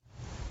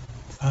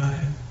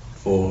Five,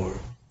 four,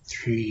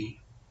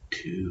 three,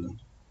 two,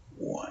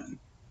 one.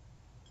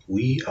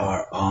 We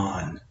are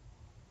on.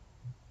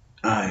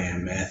 I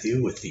am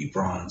Matthew with the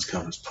Bronze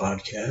Compass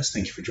Podcast.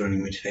 Thank you for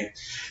joining me today.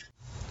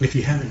 If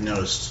you haven't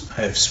noticed,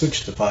 I've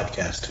switched the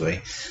podcast to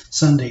a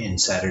Sunday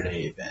and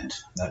Saturday event.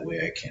 That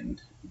way I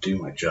can do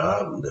my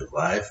job and live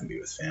life and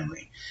be with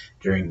family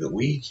during the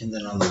week. And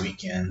then on the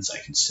weekends, I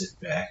can sit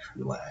back,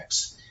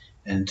 relax,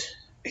 and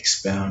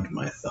expound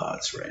my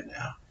thoughts right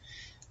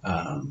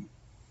now.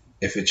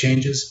 If it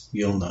changes,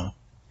 you'll know.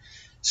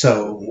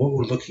 So what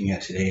we're looking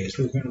at today is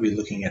we're going to be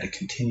looking at a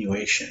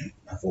continuation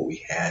of what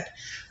we had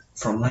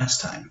from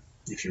last time.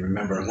 If you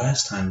remember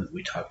last time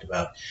we talked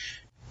about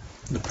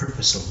the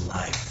purpose of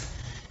life,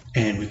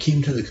 and we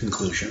came to the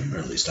conclusion, or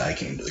at least I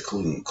came to the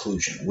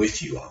conclusion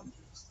with you on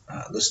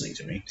listening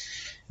to me,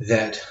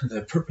 that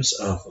the purpose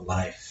of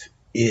life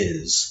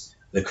is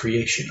the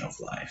creation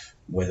of life,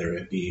 whether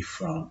it be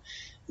from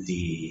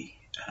the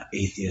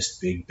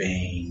atheist Big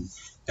Bang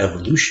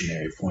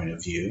evolutionary point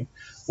of view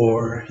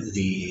or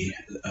the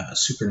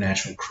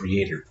supernatural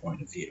creator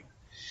point of view.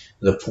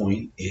 The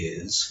point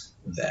is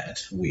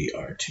that we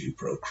are to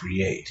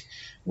procreate,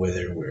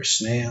 whether we're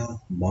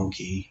snail,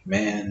 monkey,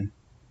 man,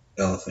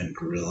 elephant,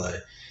 gorilla,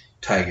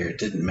 tiger, it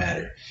didn't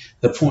matter.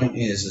 The point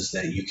is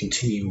that you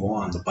continue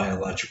on the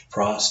biological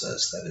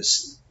process that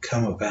has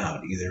come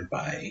about either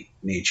by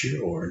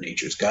nature or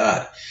nature's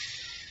God.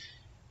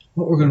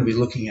 What we're going to be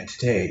looking at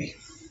today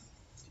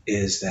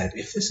is that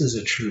if this is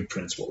a true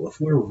principle, if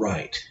we're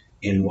right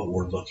in what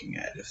we're looking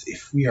at,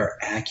 if we are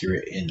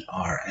accurate in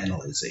our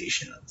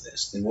analyzation of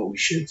this, then what we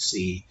should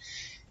see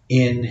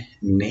in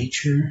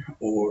nature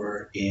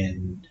or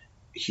in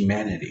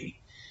humanity,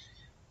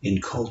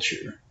 in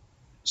culture,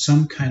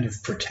 some kind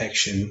of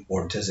protection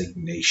or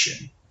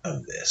designation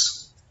of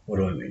this. What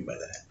do I mean by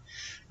that?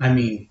 I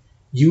mean,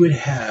 you would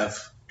have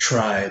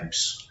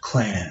tribes,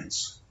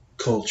 clans,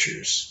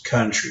 cultures,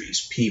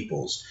 countries,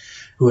 peoples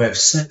who have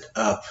set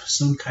up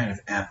some kind of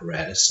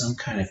apparatus, some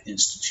kind of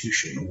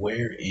institution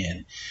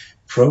wherein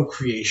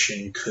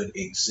procreation could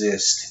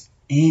exist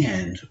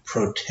and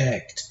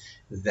protect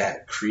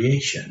that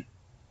creation.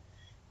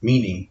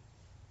 Meaning,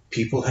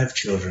 people have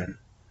children,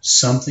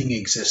 something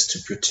exists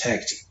to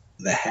protect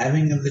the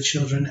having of the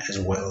children as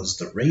well as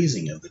the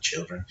raising of the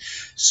children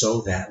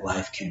so that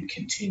life can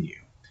continue.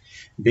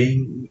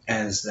 Being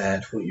as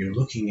that what you're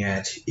looking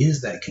at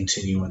is that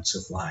continuance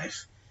of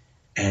life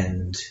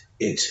and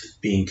it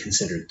being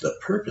considered the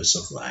purpose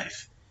of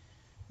life,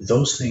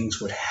 those things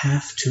would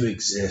have to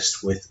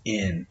exist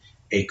within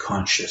a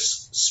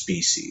conscious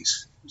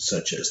species,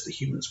 such as the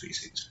human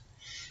species.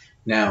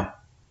 Now,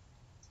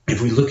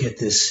 if we look at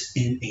this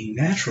in a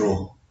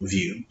natural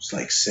view,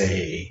 like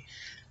say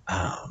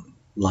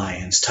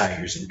lions,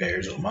 tigers, and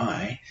bears, oh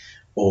my,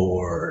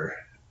 or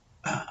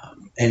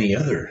any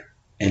other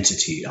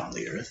entity on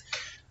the earth,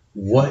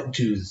 what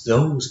do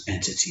those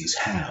entities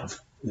have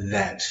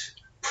that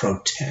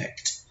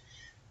protect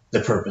the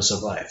purpose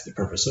of life? The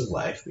purpose of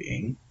life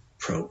being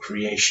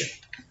procreation.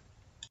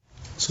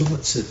 So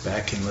let's sit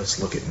back and let's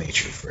look at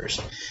nature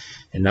first,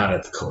 and not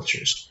at the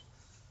cultures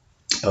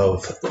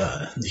of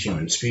the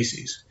human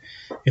species.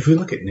 If we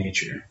look at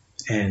nature,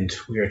 and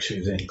we are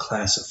to then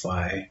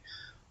classify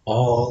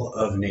all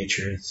of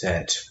nature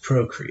that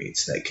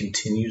procreates, that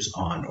continues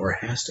on or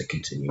has to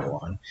continue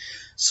on,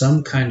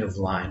 some kind of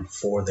line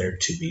for there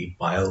to be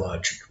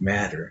biologic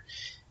matter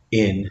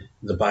in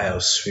the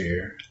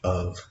biosphere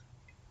of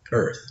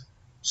Earth.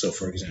 So,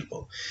 for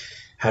example,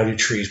 how do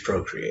trees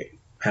procreate?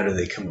 How do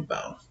they come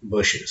about?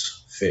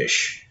 Bushes,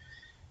 fish,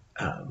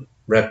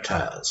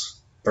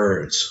 reptiles,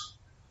 birds,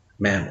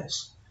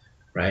 mammals,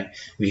 right?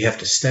 We have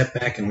to step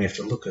back and we have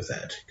to look at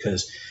that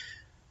because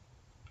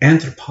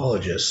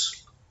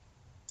anthropologists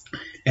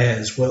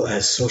as well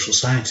as social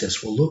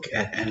scientists will look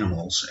at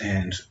animals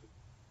and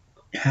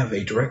have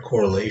a direct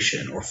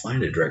correlation or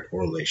find a direct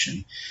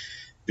correlation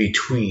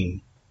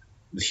between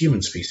the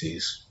human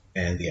species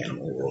and the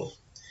animal world.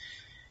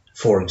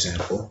 For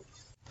example,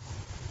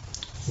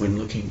 when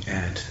looking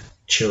at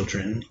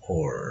children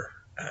or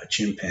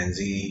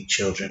chimpanzee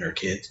children or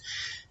kids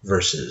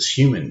versus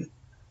human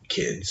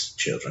kids,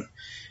 children,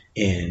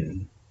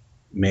 in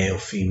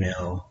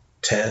male-female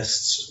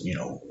tests,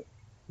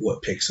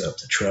 what picks up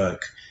the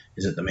truck?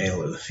 Is it the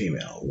male or the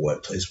female?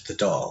 What plays with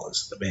the doll?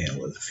 Is it the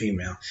male or the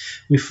female?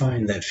 We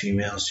find that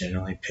females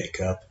generally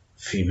pick up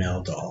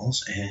female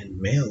dolls and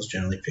males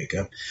generally pick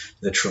up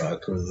the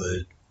truck or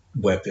the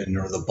weapon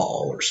or the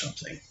ball or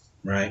something,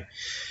 right?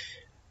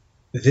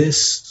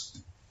 This,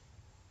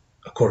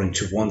 according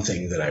to one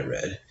thing that I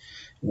read,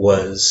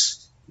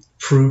 was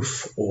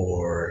proof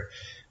or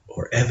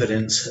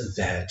evidence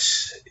that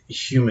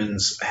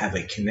humans have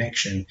a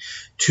connection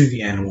to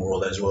the animal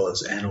world as well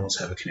as animals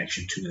have a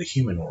connection to the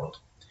human world.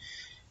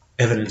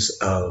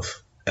 Evidence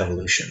of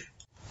evolution.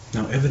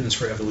 Now, evidence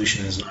for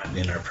evolution is not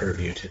in our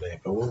purview today,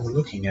 but what we're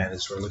looking at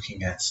is we're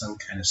looking at some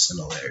kind of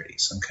similarity,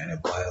 some kind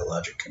of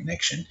biologic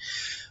connection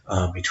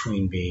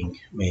between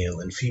being male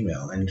and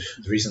female. And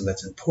the reason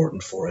that's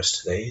important for us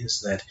today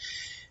is that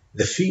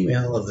The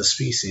female of the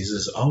species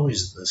is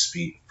always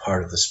the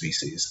part of the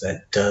species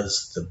that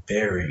does the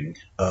bearing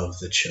of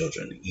the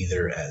children,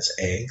 either as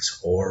eggs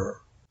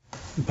or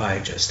by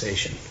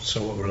gestation.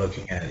 So what we're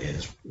looking at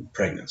is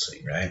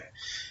pregnancy, right?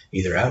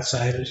 Either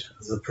outside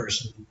of the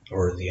person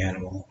or the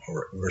animal,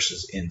 or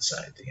versus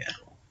inside the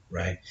animal,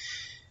 right?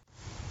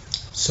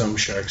 Some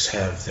sharks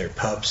have their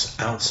pups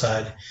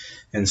outside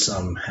and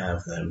some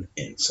have them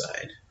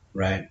inside,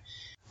 right?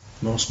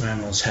 Most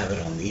mammals have it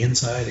on the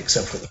inside,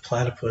 except for the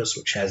platypus,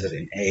 which has it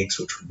in eggs,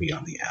 which would be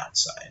on the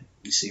outside.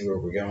 You see where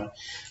we're going?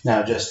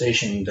 Now,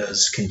 gestation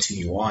does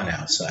continue on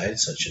outside,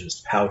 such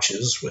as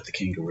pouches with the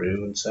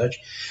kangaroo and such.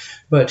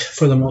 But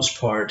for the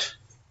most part,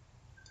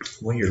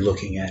 what you're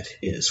looking at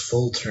is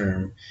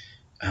full-term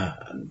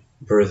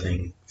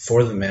birthing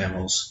for the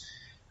mammals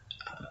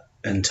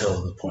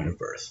until the point of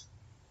birth.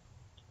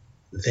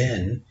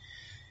 Then,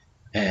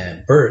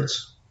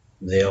 birds,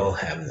 they all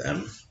have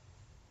them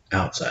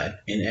outside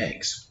in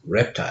eggs.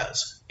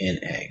 Reptiles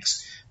in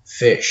eggs.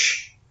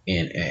 Fish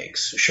in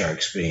eggs.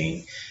 Sharks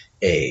being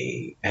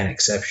an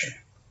exception.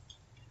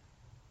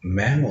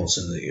 Mammals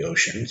in the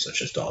ocean,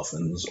 such as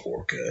dolphins,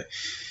 orca,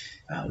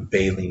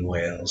 baleen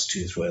whales,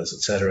 toothed whales,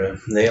 etc.,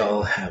 they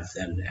all have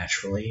them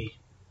naturally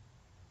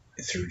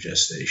through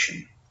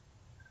gestation,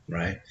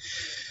 right?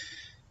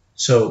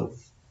 So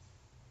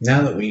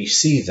now that we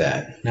see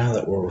that, now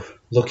that we're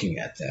looking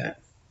at that,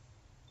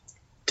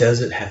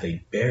 does it have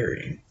a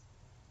bearing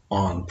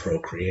on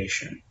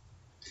procreation?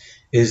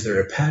 Is there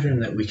a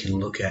pattern that we can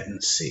look at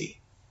and see?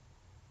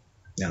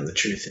 Now, the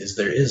truth is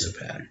there is a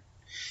pattern.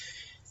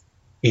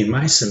 In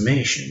my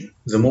summation,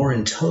 the more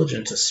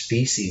intelligent a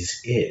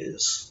species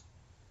is,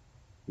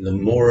 the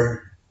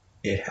more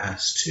it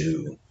has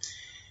to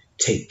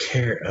take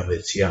care of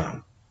its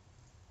young.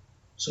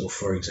 So,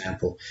 for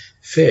example,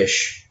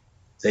 fish,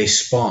 they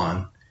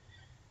spawn,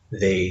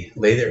 they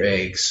lay their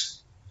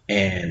eggs,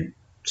 and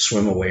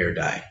swim away or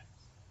die.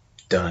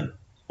 Done.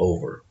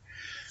 Over.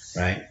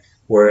 Right?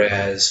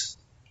 Whereas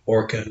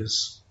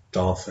orcas,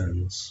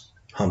 dolphins,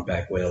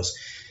 humpback whales,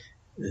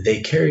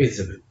 they carry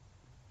the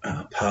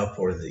pup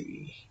or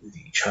the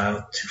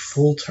child to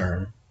full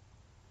term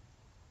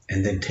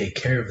and then take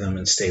care of them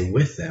and stay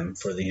with them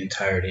for the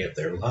entirety of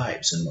their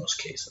lives in most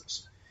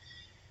cases.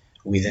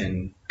 We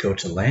then go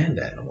to land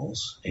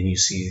animals and you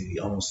see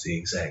almost the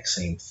exact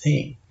same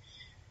thing.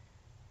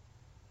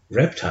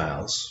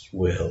 Reptiles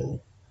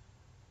will,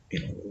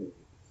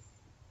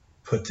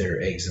 put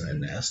their eggs in a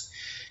nest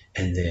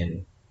and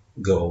then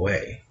go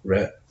away.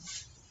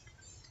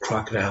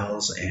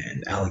 Crocodiles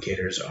and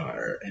alligators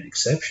are an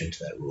exception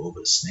to that rule,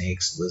 but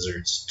snakes,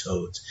 lizards,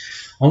 toads,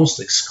 almost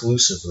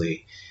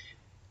exclusively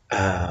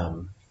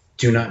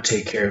do not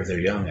take care of their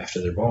young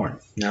after they're born.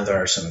 Now,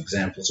 there are some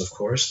examples, of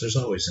course. There's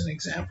always an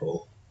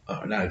example,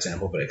 not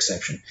example, but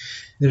exception.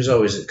 There's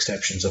always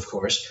exceptions, of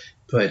course,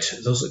 but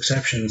those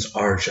exceptions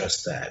are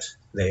just that.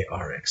 They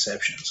are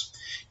exceptions.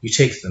 You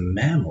take the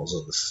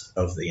mammals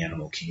of the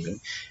animal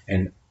kingdom,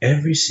 and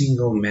every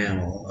single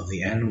mammal of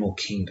the animal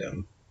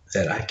kingdom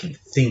that I can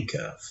think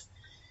of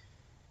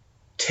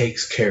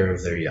takes care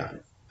of their young.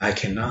 I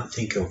cannot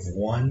think of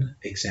one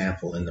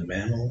example in the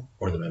mammal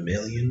or the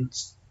mammalian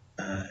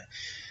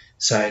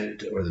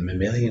side or the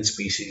mammalian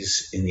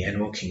species in the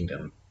animal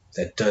kingdom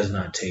that does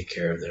not take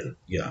care of their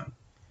young,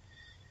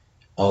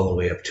 all the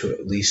way up to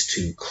at least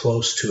to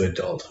close to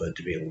adulthood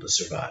to be able to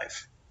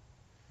survive.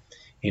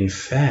 In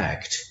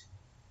fact,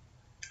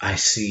 I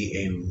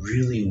see a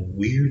really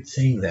weird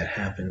thing that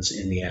happens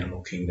in the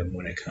animal kingdom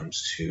when it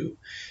comes to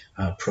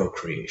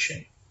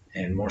procreation,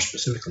 and more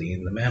specifically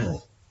in the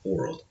mammal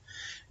world.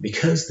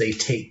 Because they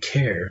take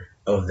care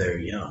of their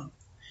young,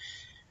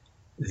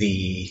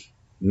 the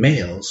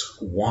males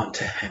want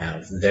to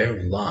have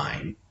their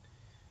line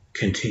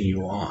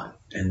continue on,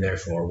 and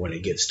therefore when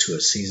it gets to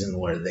a season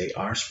where they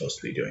are supposed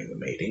to be doing the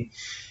mating,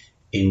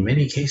 in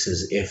many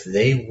cases, if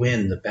they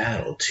win the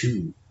battle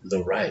to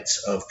the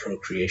rights of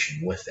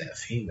procreation with that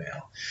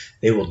female,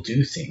 they will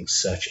do things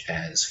such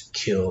as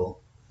kill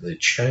the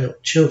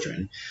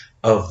children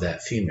of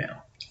that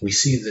female. We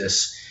see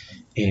this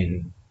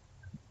in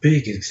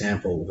big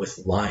example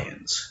with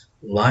lions.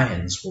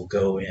 Lions will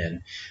go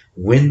in,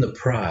 win the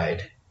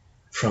pride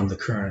from the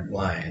current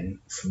lion,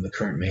 from the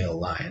current male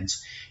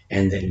lions,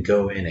 and then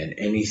go in and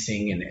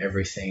anything and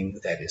everything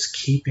that is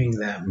keeping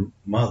that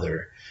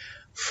mother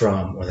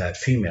from, or that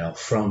female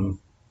from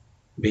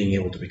being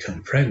able to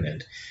become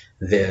pregnant,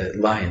 the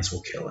lions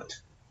will kill it.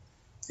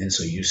 And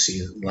so you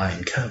see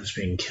lion cubs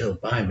being killed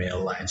by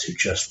male lions who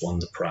just won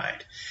the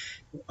pride.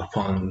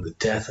 Upon the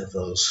death of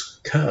those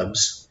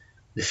cubs,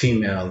 the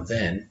female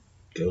then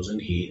goes in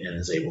heat and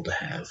is able to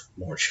have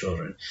more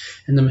children.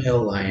 And the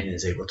male lion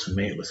is able to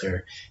mate with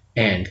her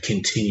and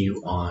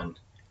continue on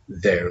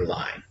their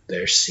line,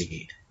 their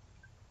seed.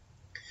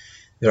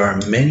 There are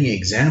many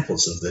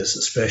examples of this,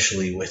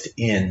 especially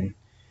within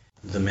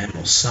the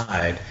mammal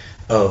side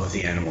of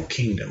the animal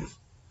kingdom.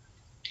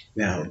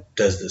 Now,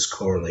 does this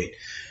correlate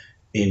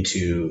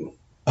into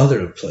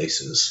other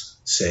places,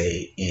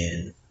 say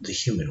in the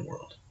human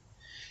world?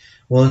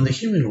 Well, in the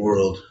human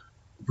world,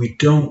 we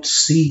don't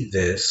see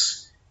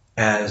this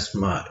as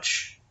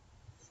much.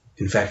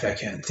 In fact, I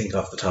can't think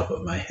off the top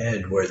of my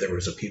head where there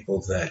was a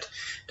people that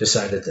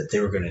decided that they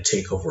were going to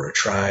take over a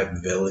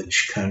tribe,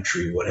 village,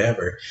 country,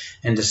 whatever,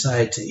 and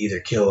decide to either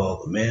kill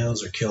all the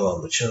males or kill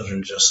all the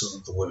children just so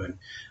that the women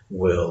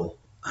will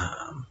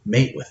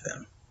mate with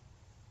them.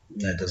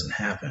 That doesn't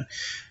happen.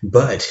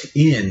 But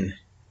in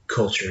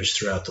cultures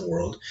throughout the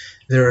world,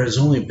 there has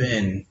only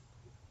been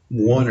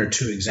one or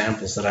two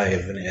examples that I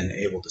have been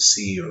able to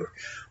see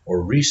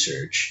or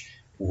research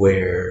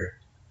where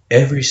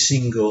every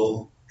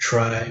single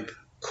tribe,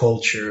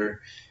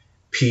 culture,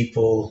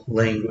 people,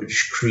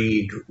 language,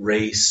 creed,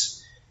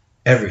 race,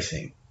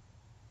 everything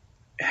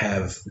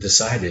have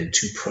decided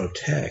to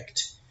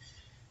protect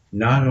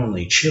not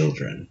only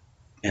children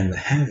and the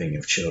having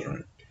of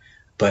children,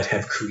 but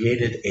have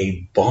created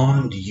a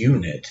bond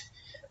unit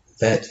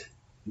that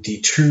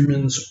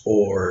determines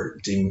or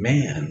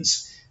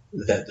demands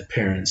that the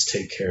parents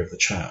take care of the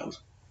child.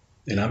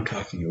 And I'm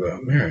talking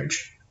about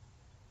marriage.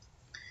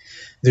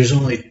 There's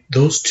only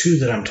those two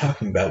that I'm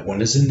talking about.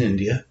 One is in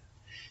India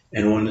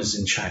and one is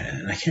in China.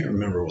 And I can't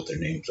remember what their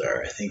names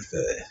are. I think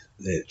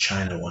the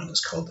China one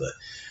is called the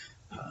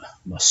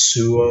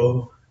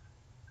Mosuo,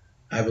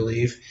 I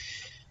believe.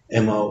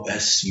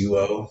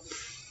 Mosuo,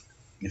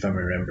 if I'm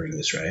remembering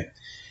this right.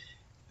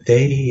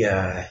 They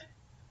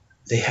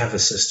have a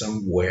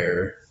system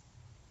where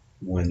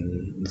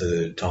when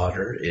the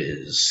daughter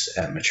is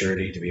at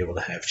maturity to be able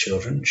to have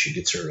children, she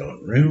gets her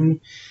own room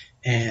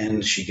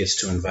and she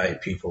gets to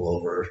invite people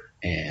over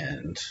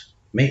and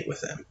mate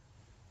with them.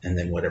 And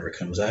then whatever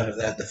comes out of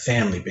that, the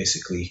family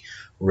basically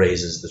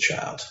raises the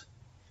child.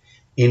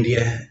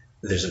 India,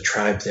 there's a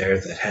tribe there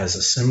that has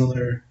a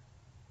similar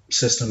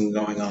system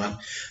going on.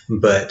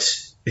 But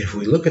if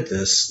we look at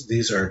this,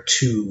 these are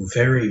two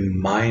very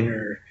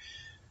minor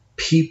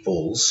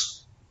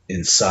peoples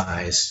in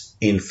size,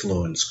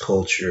 influence,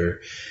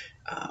 culture,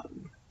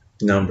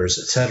 numbers,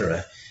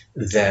 etc.,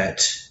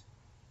 that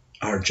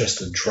are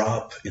just a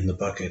drop in the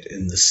bucket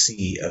in the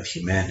sea of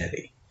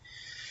humanity.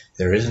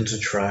 There isn't a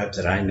tribe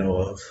that I know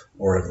of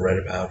or have read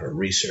about or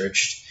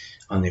researched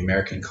on the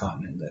American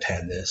continent that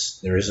had this.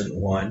 There isn't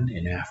one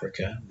in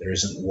Africa. There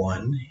isn't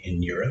one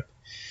in Europe.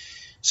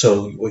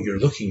 So what you're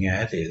looking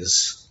at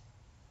is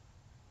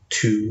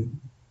two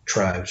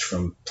tribes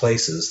from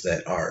places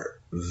that are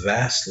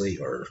vastly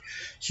or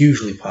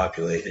hugely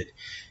populated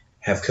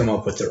have come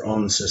up with their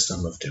own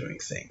system of doing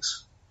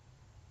things.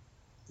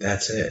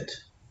 That's it.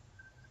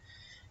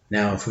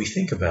 Now, if we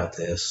think about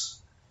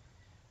this,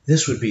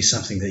 this would be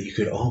something that you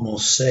could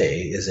almost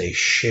say is a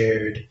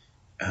shared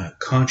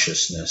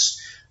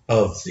consciousness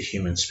of the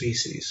human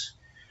species,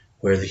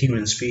 where the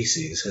human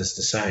species has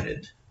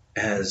decided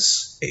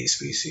as a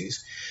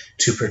species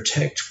to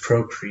protect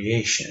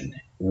procreation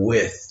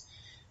with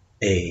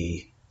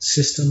a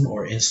system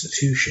or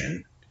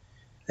institution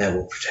that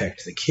will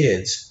protect the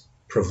kids,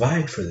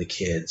 provide for the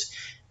kids,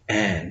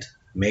 and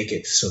make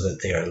it so that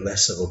they are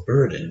less of a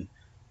burden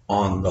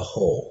on the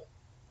whole.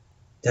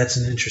 That's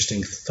an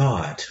interesting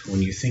thought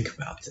when you think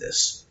about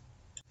this.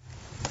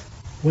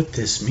 What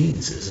this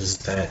means is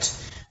that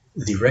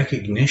the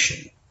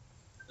recognition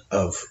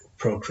of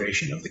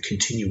procreation, of the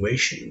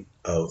continuation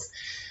of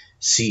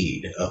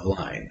seed, of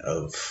line,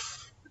 of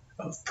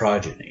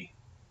progeny,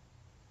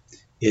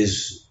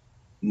 is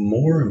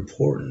more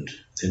important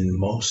than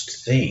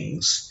most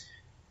things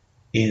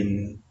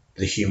in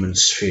the human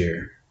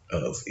sphere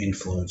of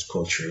influence,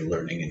 culture,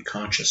 learning, and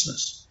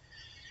consciousness.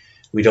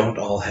 We don't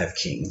all have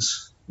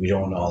kings. We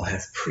don't all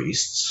have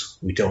priests.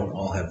 We don't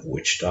all have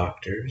witch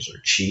doctors or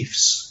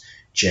chiefs,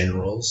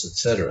 generals,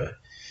 etc.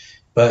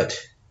 But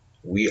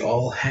we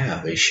all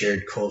have a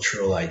shared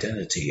cultural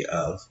identity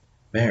of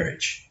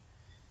marriage,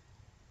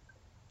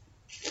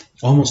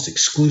 almost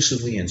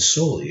exclusively and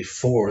solely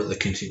for the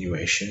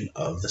continuation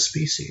of the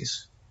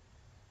species.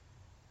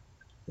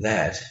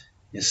 That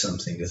is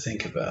something to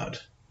think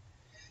about.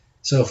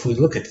 So if we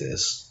look at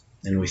this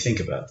and we think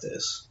about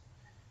this,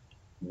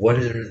 what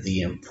are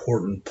the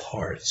important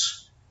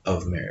parts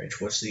of marriage?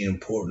 What's the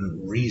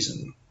important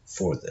reason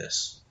for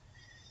this?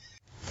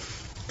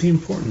 The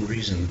important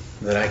reason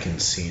that I can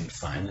see and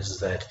find is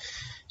that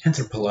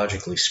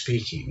anthropologically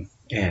speaking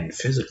and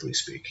physically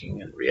speaking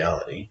in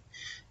reality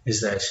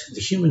is that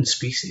the human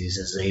species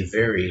is a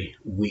very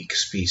weak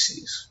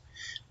species.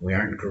 We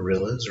aren't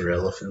gorillas or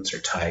elephants or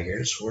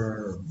tigers.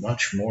 We're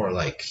much more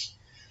like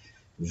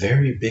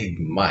very big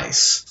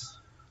mice.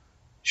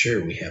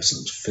 Sure, we have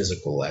some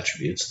physical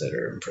attributes that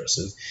are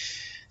impressive,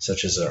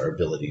 such as our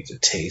ability to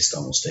taste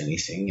almost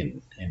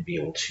anything and be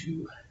able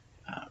to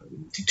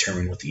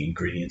determine what the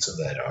ingredients of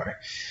that are.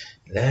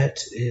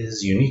 That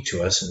is unique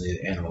to us in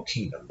the animal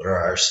kingdom. But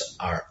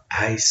our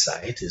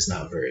eyesight is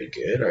not very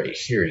good. Our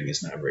hearing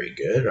is not very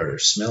good. Our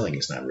smelling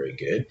is not very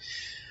good.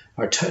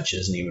 Our touch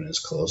isn't even as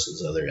close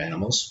as other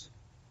animals.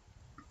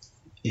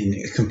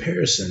 In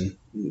comparison,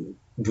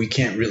 we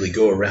can't really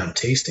go around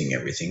tasting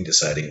everything,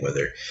 deciding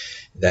whether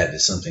that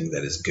is something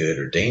that is good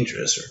or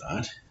dangerous or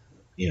not.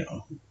 You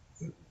know,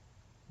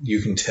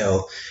 you can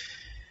tell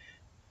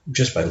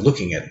just by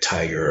looking at a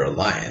tiger or a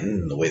lion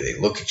and the way they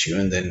look at you,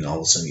 and then all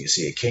of a sudden you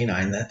see a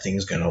canine, that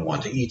thing's going to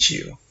want to eat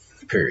you,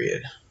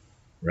 period,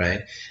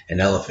 right? An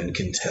elephant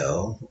can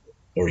tell,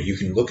 or you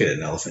can look at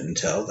an elephant and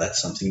tell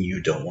that's something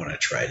you don't want to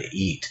try to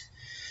eat,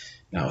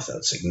 not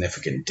without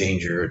significant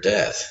danger or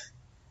death.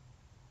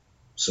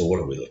 So what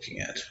are we looking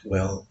at?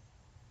 Well,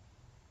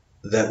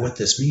 that what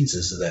this means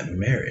is that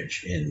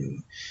marriage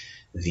in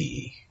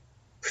the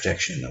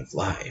protection of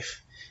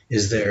life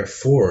is there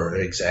for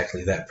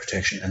exactly that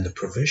protection and the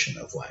provision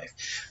of life,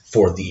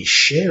 for the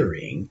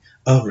sharing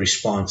of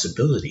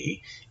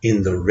responsibility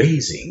in the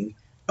raising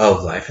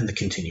of life and the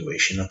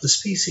continuation of the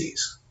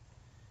species.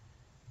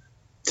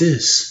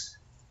 This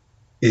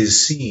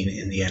is seen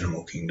in the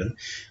animal kingdom,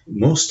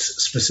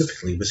 most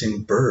specifically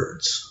within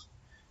birds,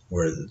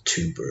 where the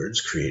two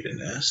birds create a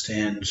nest,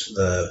 and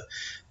the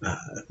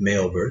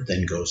male bird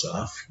then goes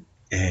off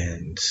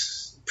and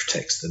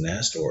protects the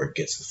nest or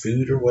gets the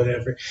food or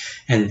whatever,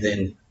 and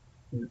then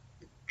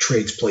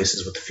trades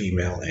places with the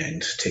female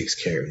and takes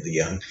care of the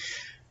young,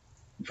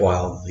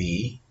 while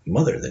the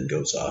mother then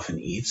goes off and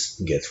eats,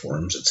 gets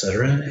worms,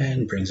 etc.,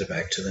 and brings it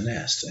back to the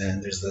nest.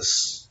 And there's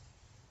this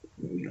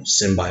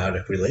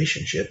symbiotic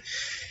relationship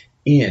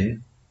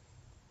in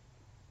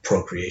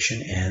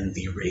procreation and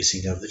the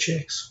raising of the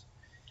chicks.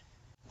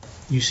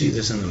 You see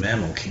this in the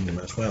mammal kingdom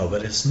as well,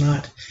 but it's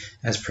not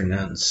as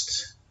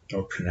pronounced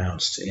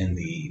in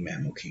the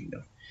mammal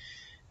kingdom.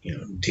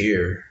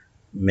 Deer,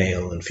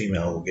 male and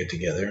female, will get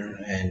together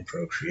and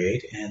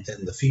procreate, and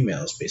then the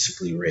females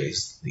basically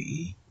raise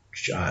the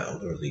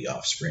child or the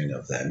offspring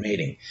of that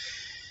mating.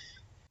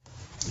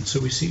 And so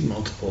we see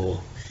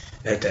multiple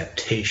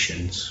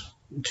adaptations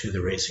to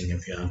the raising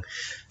of young,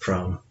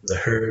 from the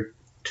herd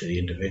to the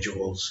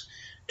individuals,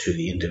 to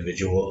the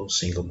individual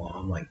single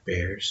mom like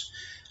bears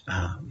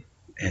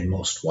and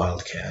most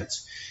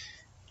wildcats,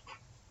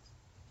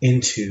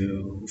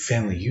 into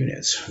family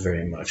units,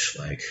 very much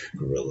like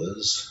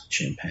gorillas,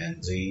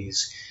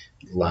 chimpanzees,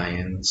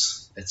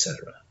 lions,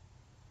 etc.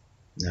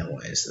 Now,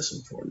 why is this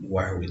important?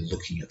 Why are we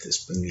looking at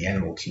this in the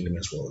animal kingdom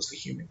as well as the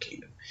human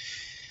kingdom?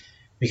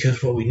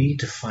 Because what we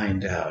need to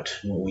find out,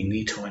 what we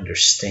need to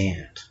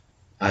understand,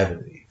 I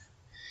believe,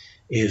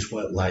 is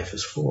what life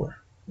is for.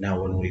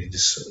 Now, when we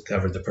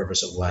discovered the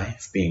purpose of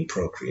life being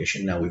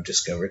procreation, now we've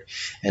discovered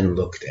and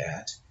looked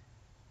at,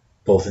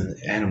 both in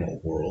the animal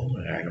world,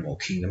 or animal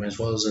kingdom, as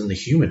well as in the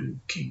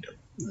human kingdom,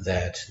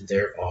 that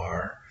there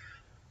are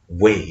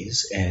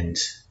ways and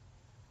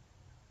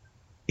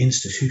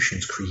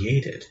institutions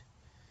created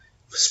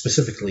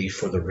specifically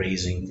for the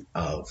raising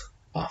of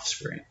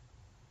offspring.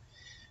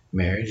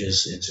 Marriage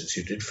is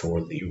instituted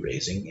for the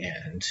raising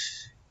and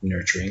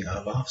nurturing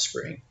of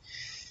offspring.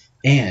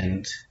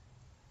 And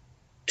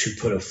to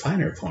put a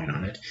finer point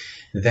on it,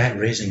 that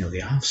raising of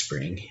the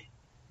offspring,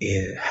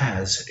 it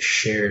has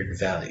shared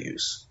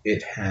values.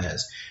 It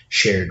has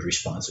shared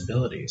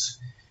responsibilities,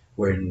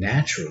 where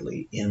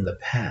naturally in the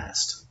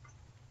past,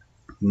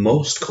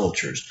 most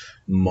cultures,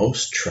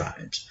 most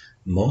tribes,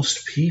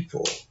 most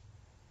people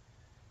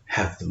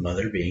have the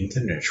mother being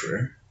the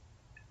nurturer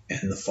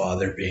and the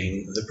father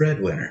being the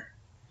breadwinner.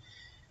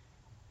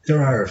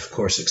 There are, of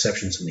course,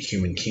 exceptions in the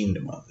human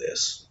kingdom of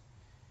this.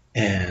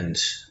 And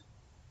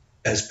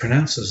as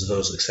pronounced as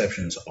those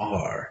exceptions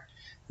are,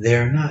 they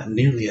are not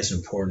nearly as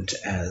important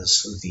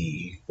as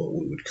what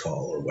we would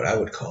call, or what I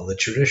would call, the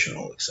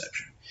traditional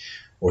exception,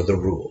 or the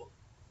rule.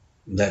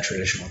 That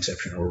traditional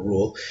exception or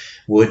rule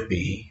would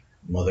be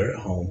mother at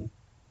home,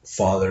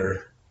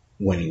 father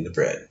winning the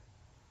bread.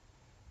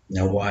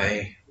 Now,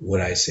 why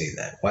would I say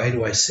that? Why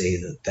do I say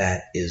that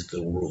that is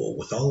the rule?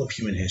 With all of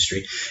human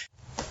history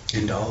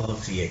and all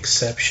of the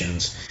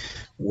exceptions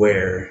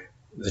where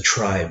the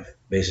tribe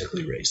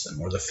basically raised them,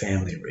 or the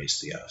family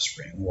raised the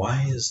offspring,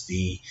 why is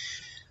the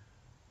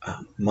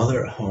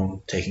mother at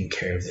home taking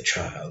care of the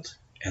child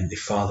and the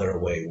father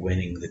away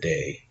winning the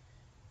day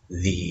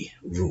the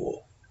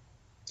rule?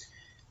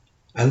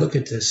 I look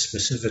at this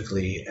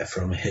specifically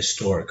from a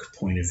historic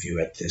point of view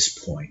at this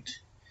point.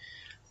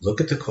 Look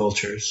at the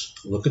cultures,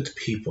 look at the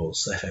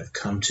peoples that have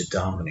come to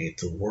dominate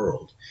the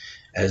world,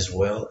 as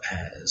well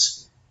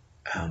as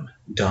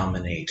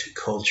dominate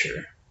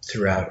culture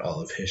throughout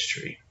all of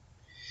history.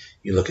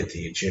 You look at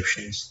the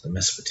Egyptians, the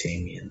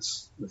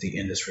Mesopotamians, the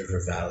Indus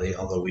River Valley,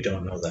 although we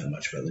don't know that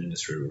much about the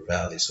Indus River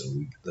Valley, so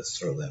let's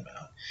throw them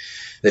out.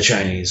 The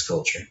Chinese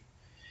culture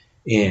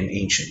in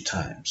ancient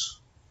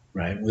times,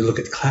 right? We look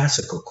at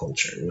classical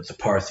culture with the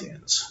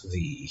Parthians,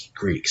 the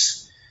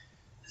Greeks,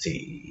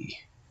 the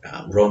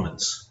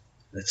Romans,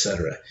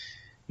 etc.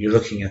 You're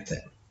looking at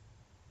them.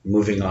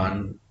 Moving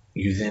on,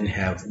 you then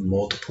have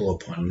multiple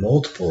upon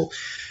multiple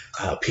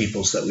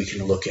peoples that we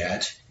can look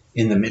at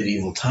in the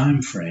medieval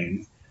time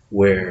frame,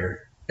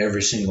 where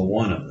every single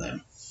one of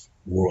them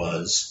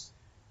was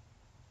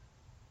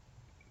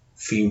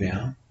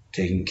female,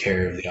 taking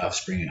care of the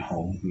offspring at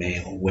home,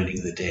 male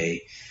winning the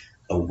day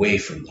away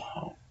from the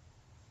home.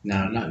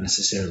 Now, not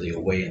necessarily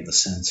away in the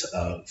sense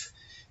of,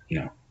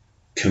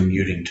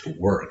 commuting to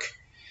work,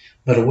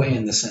 but away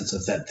in the sense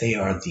of that they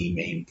are the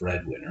main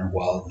breadwinner,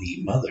 while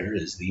the mother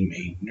is the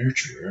main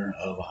nurturer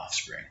of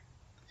offspring.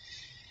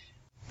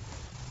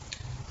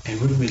 And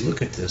when we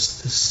look at this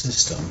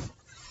system,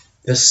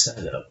 this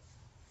setup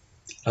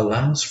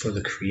allows for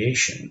the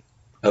creation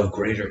of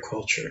greater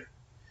culture,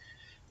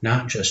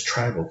 not just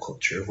tribal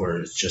culture, where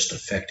it's just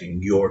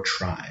affecting your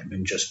tribe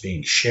and just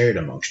being shared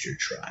amongst your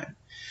tribe,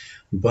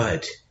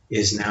 but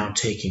is now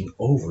taking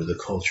over the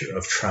culture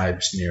of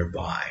tribes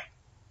nearby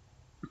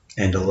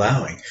and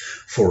allowing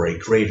for a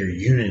greater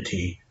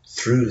unity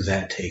through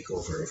that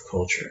takeover of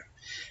culture.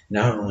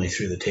 Not only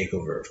through the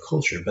takeover of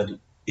culture, but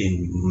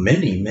in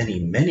many, many,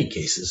 many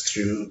cases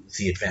through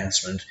the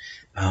advancement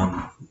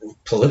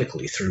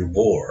politically, through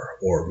war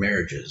or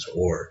marriages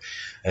or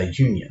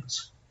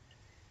unions.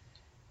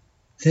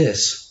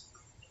 This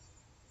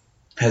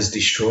has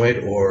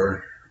destroyed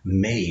or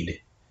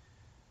made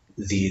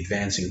the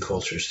advancing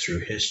cultures through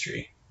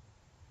history.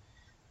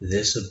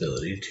 This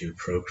ability to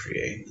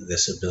procreate,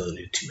 this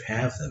ability to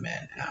have the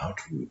man out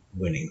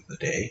winning the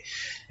day,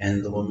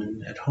 and the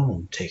woman at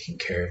home taking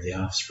care of the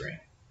offspring.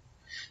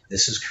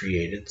 This has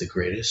created the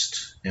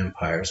greatest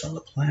empires on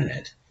the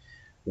planet,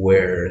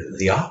 where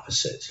the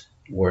opposite,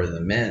 where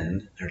the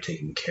men are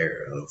taking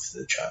care of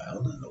the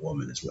child and the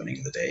woman is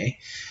winning the day,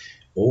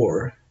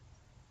 or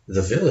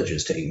the village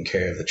is taking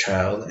care of the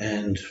child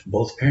and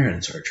both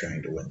parents are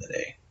trying to win the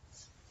day.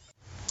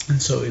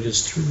 And so it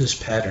is through this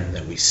pattern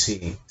that we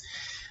see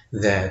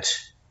that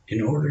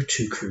in order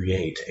to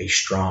create a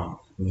strong,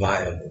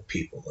 viable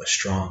people, a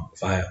strong,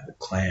 viable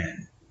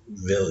clan,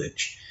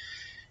 village,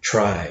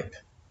 tribe,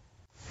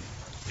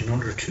 in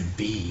order to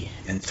be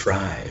and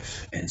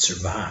thrive and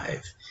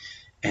survive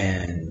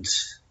and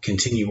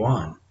continue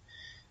on,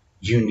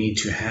 you need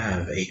to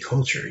have a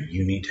culture,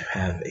 you need to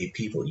have a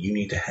people, you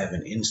need to have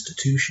an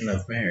institution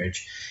of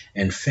marriage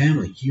and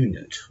family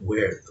unit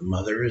where the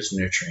mother is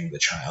nurturing the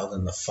child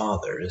and the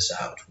father is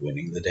out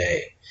winning the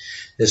day.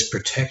 This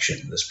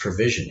protection, this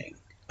provisioning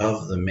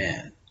of the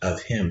man,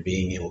 of him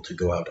being able to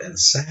go out and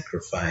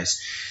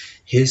sacrifice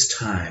his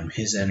time,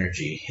 his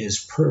energy, his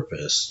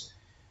purpose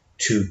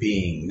to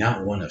being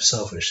not one of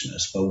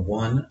selfishness, but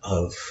one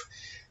of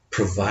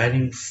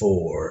providing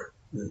for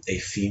a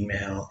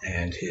female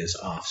and his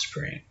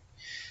offspring.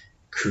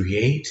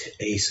 Create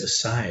a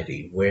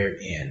society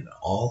wherein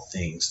all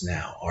things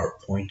now are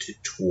pointed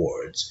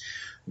towards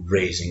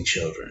raising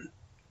children,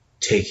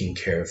 taking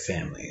care of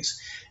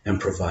families, and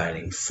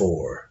providing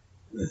for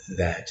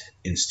that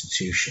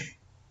institution.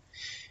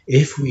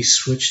 If we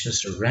switch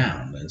this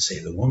around and say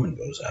the woman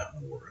goes out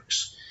and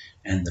works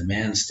and the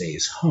man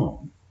stays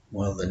home,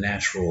 well, the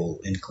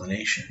natural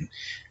inclination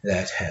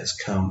that has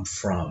come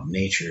from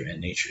nature and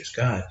nature's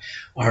God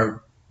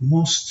are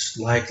most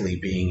likely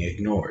being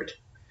ignored,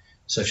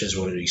 such as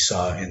what we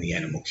saw in the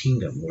animal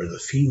kingdom, where the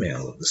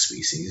female of the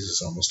species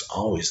is almost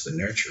always the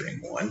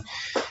nurturing one,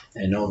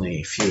 and only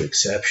a few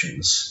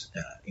exceptions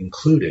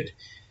included.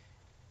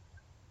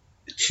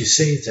 To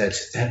say that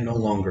that no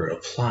longer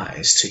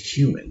applies to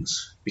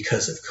humans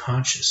because of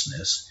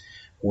consciousness,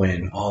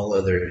 when all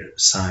other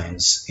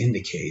signs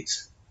indicate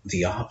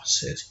the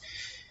opposite,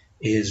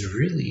 is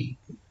really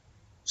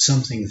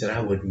something that I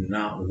would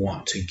not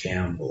want to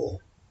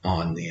gamble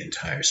on the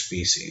entire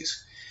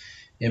species.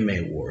 It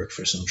may work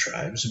for some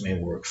tribes, it may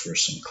work for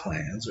some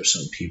clans or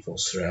some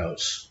peoples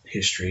throughout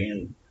history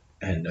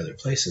and other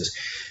places,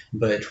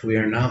 but we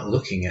are not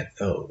looking at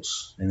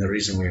those. And the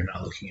reason we are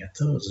not looking at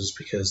those is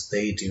because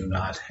they do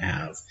not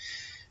have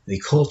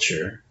the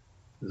culture,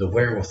 the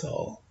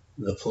wherewithal,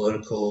 the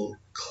political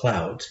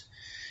clout,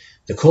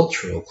 the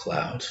cultural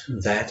clout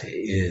that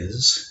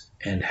is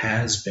and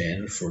has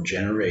been for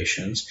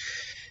generations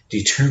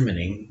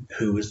determining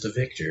who is the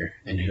victor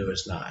and who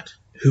is not,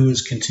 who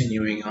is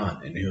continuing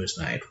on and who is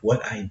not,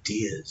 what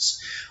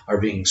ideas are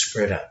being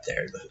spread out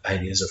there, the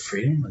ideas of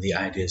freedom, the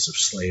ideas of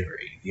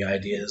slavery, the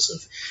ideas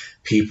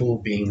of people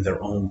being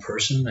their own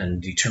person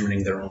and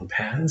determining their own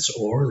paths,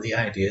 or the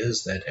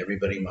ideas that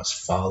everybody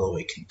must follow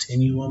a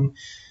continuum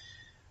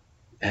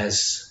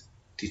as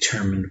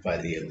determined by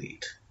the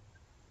elite.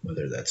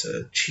 Whether that's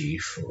a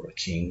chief or a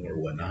king or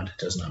whatnot, it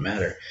does not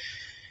matter.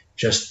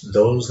 Just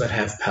those that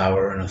have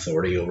power and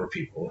authority over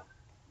people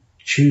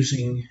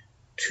choosing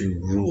to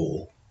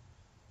rule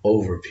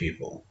over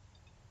people.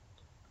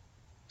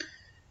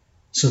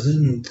 So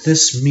then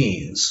this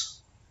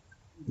means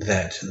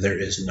that there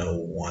is no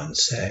one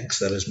sex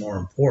that is more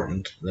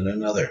important than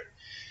another.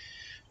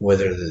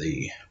 Whether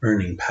the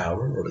earning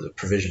power or the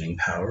provisioning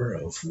power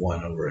of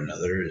one over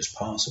another is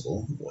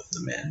possible, with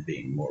the man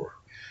being more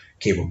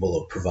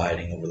capable of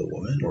providing over the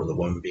woman, or the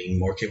woman being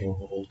more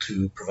capable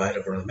to provide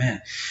over the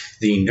man.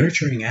 The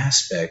nurturing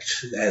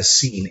aspect, as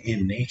seen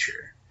in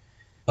nature,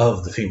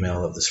 of the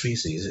female of the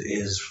species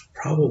is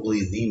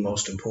probably the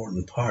most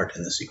important part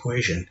in this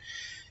equation,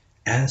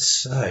 as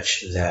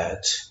such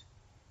that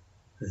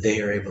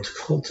they are able to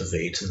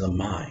cultivate the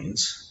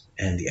minds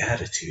and the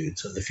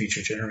attitudes of the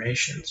future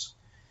generations.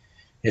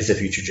 If the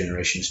future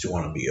generations do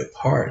want to be a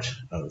part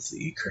of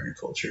the current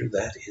culture,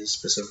 that is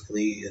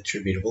specifically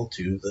attributable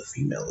to the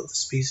female of the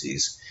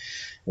species,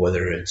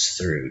 whether it's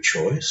through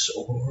choice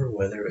or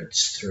whether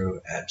it's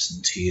through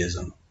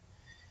absenteeism.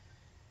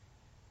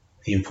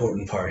 The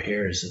important part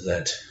here is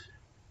that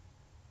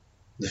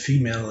the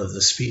female of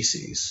the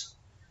species,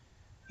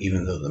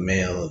 even though the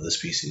male of the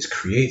species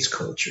creates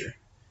culture,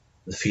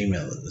 the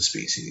female of the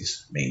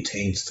species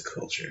maintains the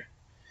culture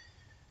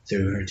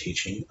through her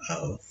teaching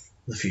of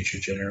the future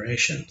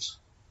generations.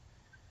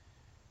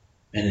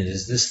 And it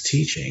is this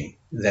teaching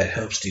that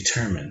helps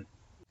determine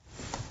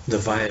the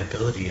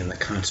viability and the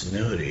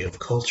continuity of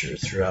culture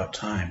throughout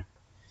time.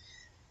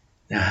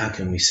 Now, how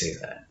can we say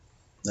that?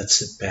 Let's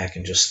sit back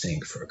and just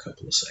think for a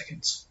couple of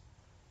seconds.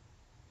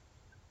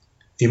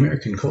 The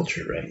American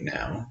culture right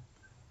now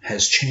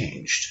has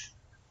changed.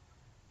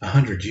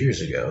 100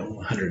 years ago,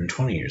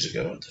 120 years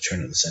ago, at the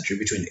turn of the century,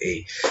 between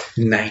the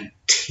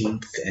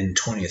 19th and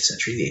 20th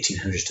century, the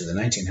 1800s to the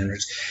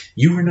 1900s,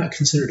 you were not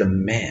considered a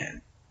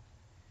man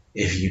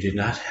if you did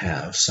not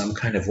have some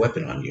kind of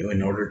weapon on you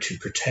in order to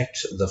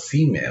protect the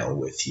female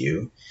with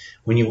you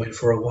when you went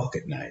for a walk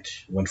at night,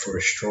 went for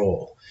a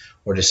stroll,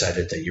 or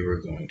decided that you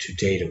were going to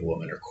date a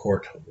woman or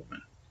court a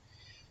woman.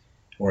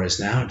 Whereas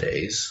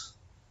nowadays,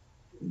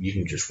 you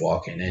can just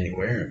walk in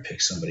anywhere and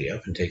pick somebody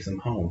up and take them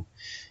home.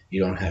 You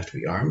don't have to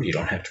be armed. You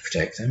don't have to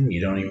protect them.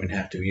 You don't even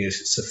have to be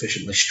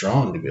sufficiently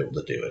strong to be able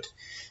to do it.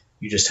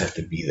 You just have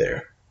to be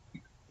there.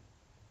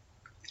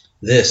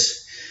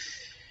 This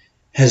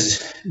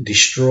has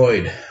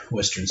destroyed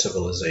Western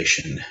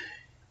civilization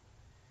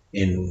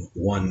in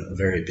one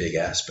very big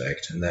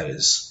aspect, and that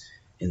is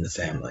in the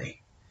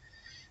family.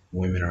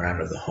 Women are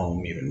out of the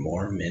home even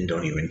more. Men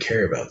don't even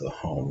care about the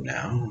home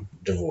now.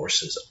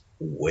 Divorce is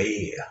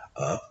way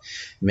up.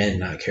 Men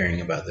not caring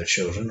about their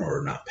children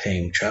or not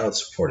paying child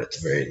support at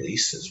the very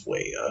least is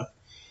way up.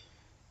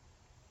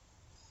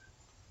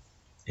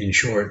 In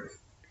short,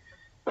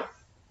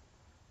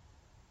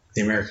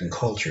 the American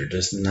culture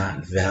does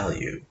not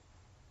value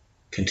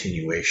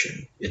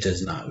continuation. It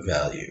does not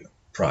value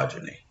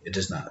progeny. It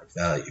does not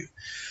value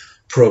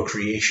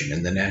procreation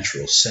in the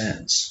natural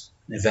sense.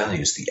 It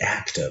values the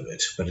act of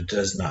it, but it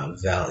does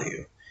not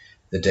value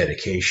the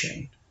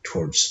dedication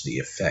towards the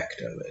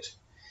effect of it.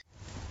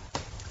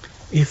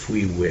 If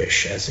we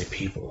wish as a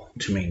people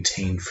to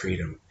maintain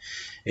freedom,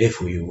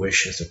 if we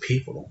wish as a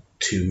people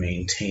to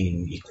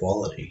maintain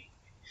equality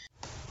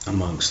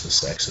amongst the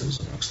sexes,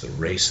 amongst the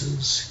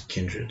races,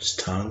 kindreds,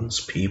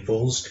 tongues,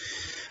 peoples,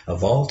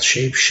 of all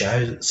shapes,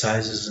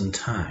 sizes, and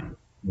time,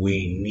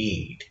 we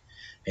need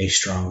a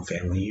strong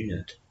family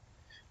unit.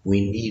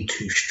 We need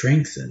to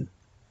strengthen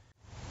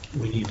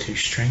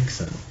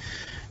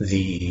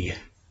the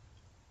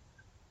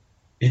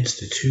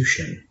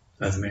institution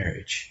of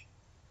marriage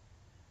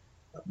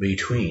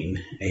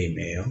between a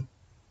male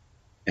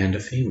and a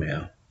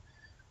female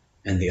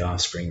and the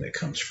offspring that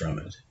comes from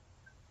it.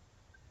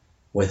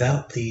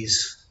 Without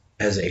these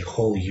as a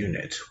whole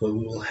unit, what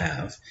we will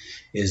have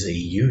is a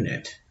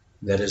unit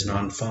that is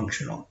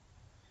non-functional.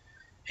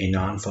 A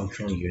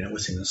non-functional unit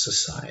within a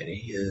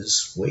society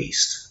is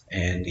waste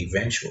and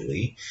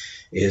eventually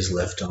is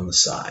left on the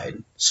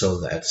side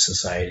so that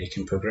society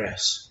can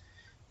progress.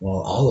 Well,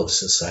 all of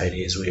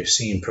society, as we have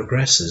seen,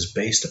 progresses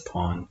based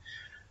upon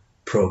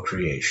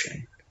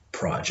procreation,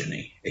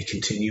 progeny, a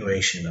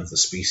continuation of the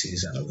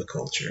species and of the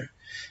culture.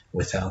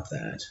 Without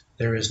that,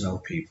 there is no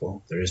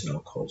people, there is no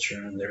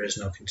culture, and there is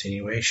no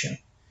continuation.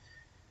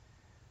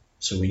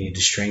 So we need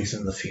to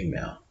strengthen the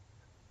female.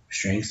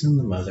 Strengthen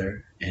the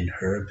mother and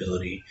her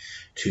ability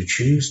to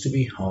choose to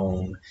be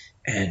home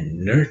and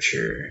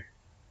nurture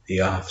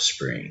the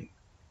offspring,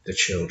 the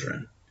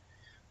children,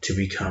 to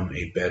become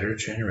a better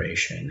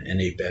generation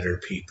and a better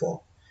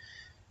people.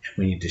 And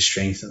we need to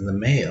strengthen the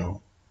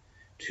male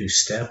to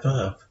step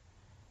up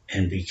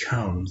and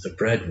become the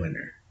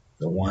breadwinner,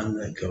 the one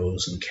that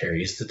goes and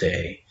carries the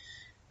day,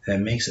 that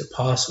makes it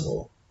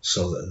possible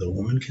so that the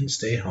woman can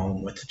stay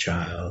home with the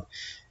child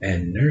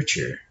and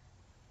nurture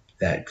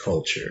that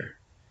culture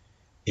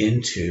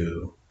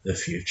into the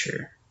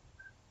future.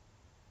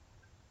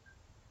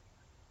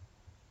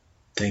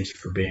 Thank you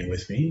for being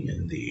with me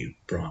in the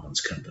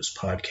Bronze Compass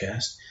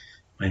podcast.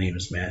 My name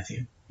is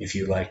Matthew. If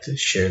you like this,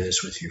 share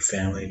this with your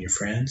family and your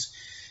friends.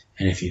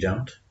 And if you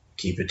don't,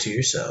 keep it to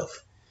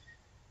yourself.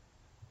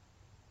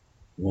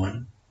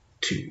 1,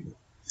 2,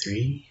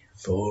 3,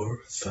 4,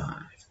 5.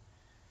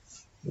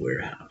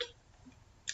 We're out.